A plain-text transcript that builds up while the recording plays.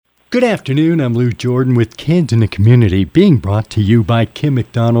Good afternoon. I'm Lou Jordan with Kids in the Community, being brought to you by Kim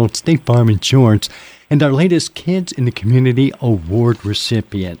McDonald, State Farm Insurance, and our latest Kids in the Community Award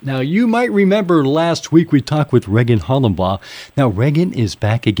recipient. Now, you might remember last week we talked with Reagan Hollenbaugh. Now, Reagan is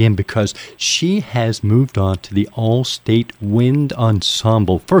back again because she has moved on to the All-State Wind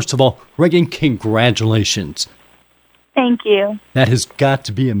Ensemble. First of all, Reagan, congratulations. Thank you. That has got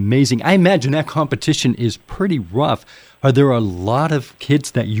to be amazing. I imagine that competition is pretty rough. Are there a lot of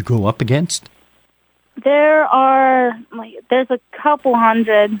kids that you go up against? There's a couple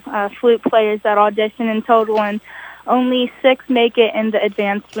hundred flute players that audition in total, and only 6 make it in the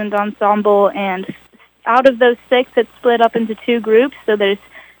Advanced Wind Ensemble, and out of those 6, it's split up into 2 groups, so there's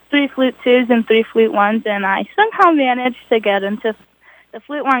 3 flute 2s and 3 flute 1s, and I somehow managed to get into the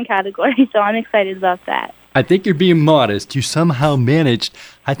flute 1 category, so I'm excited about that. I think you're being modest. You somehow managed.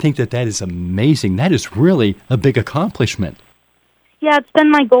 I think that is amazing. That is really a big accomplishment. Yeah, it's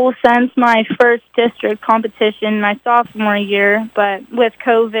been my goal since my first district competition my sophomore year, but with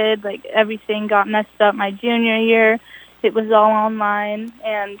COVID, everything got messed up my junior year. It was all online,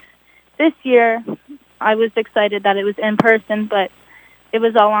 and this year I was excited that it was in person, but it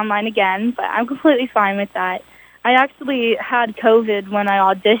was all online again, but I'm completely fine with that. I actually had COVID when I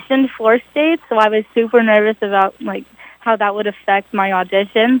auditioned for state, so I was super nervous about how that would affect my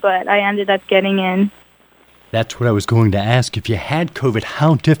audition, but I ended up getting in. That's what I was going to ask. If you had COVID,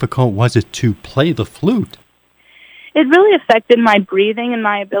 how difficult was it to play the flute? It really affected my breathing and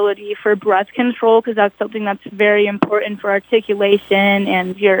my ability for breath control, because that's something that's very important for articulation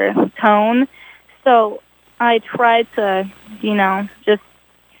and your tone. So I tried to, just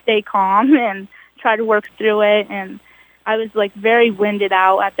stay calm and try to work through it, and I was very winded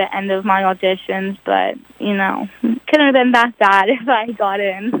out at the end of my auditions, but couldn't have been that bad if I got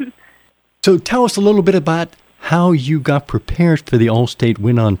in. So tell us a little bit about how you got prepared for the All-State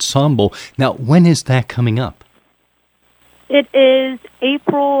Wind Ensemble. Now, when is that coming up? It is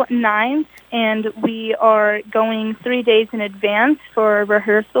April 9th, and we are going 3 days in advance for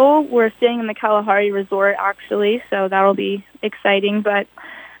rehearsal. We're staying in the Kalahari Resort, actually, so that'll be exciting, but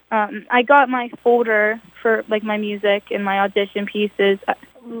I got my folder for my music and my audition pieces,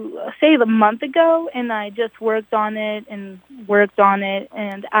 say a month ago, and I just worked on it. And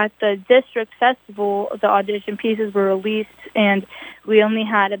at the district festival, the audition pieces were released, and we only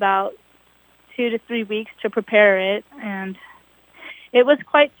had about 2 to 3 weeks to prepare it, and it was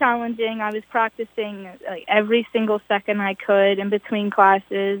quite challenging. I was practicing every single second I could in between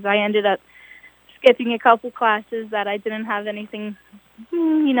classes. I ended up skipping a couple classes that I didn't have anything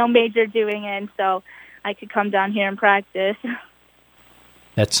major doing in, so I could come down here and practice.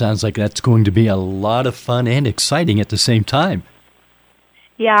 That sounds like that's going to be a lot of fun and exciting at the same time.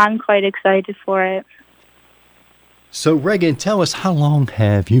 Yeah, I'm quite excited for it. So, Reagan, tell us, how long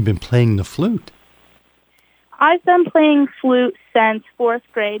have you been playing the flute? I've been playing flute since 4th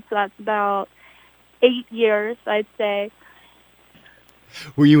grade, so that's about 8 years, I'd say.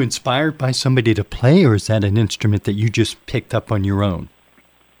 Were you inspired by somebody to play, or is that an instrument that you just picked up on your own?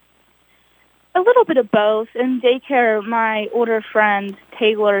 A little bit of both. In daycare, my older friend,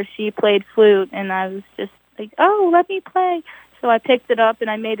 Taylor, she played flute, and I was just oh, let me play. So I picked it up, and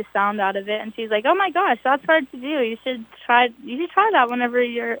I made a sound out of it, and she's like, oh my gosh, that's hard to do. You should try that whenever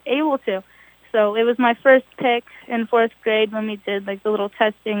you're able to. So it was my first pick in 4th grade when we did the little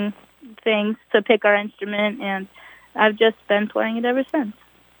testing things to pick our instrument, and I've just been playing it ever since.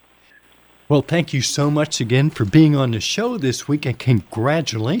 Well, thank you so much again for being on the show this week, and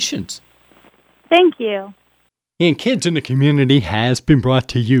congratulations. Thank you. And Kids in the Community has been brought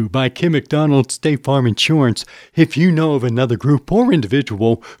to you by Kim McDonald, State Farm Insurance. If you know of another group or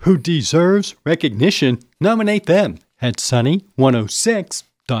individual who deserves recognition, nominate them at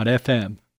sunny106.fm.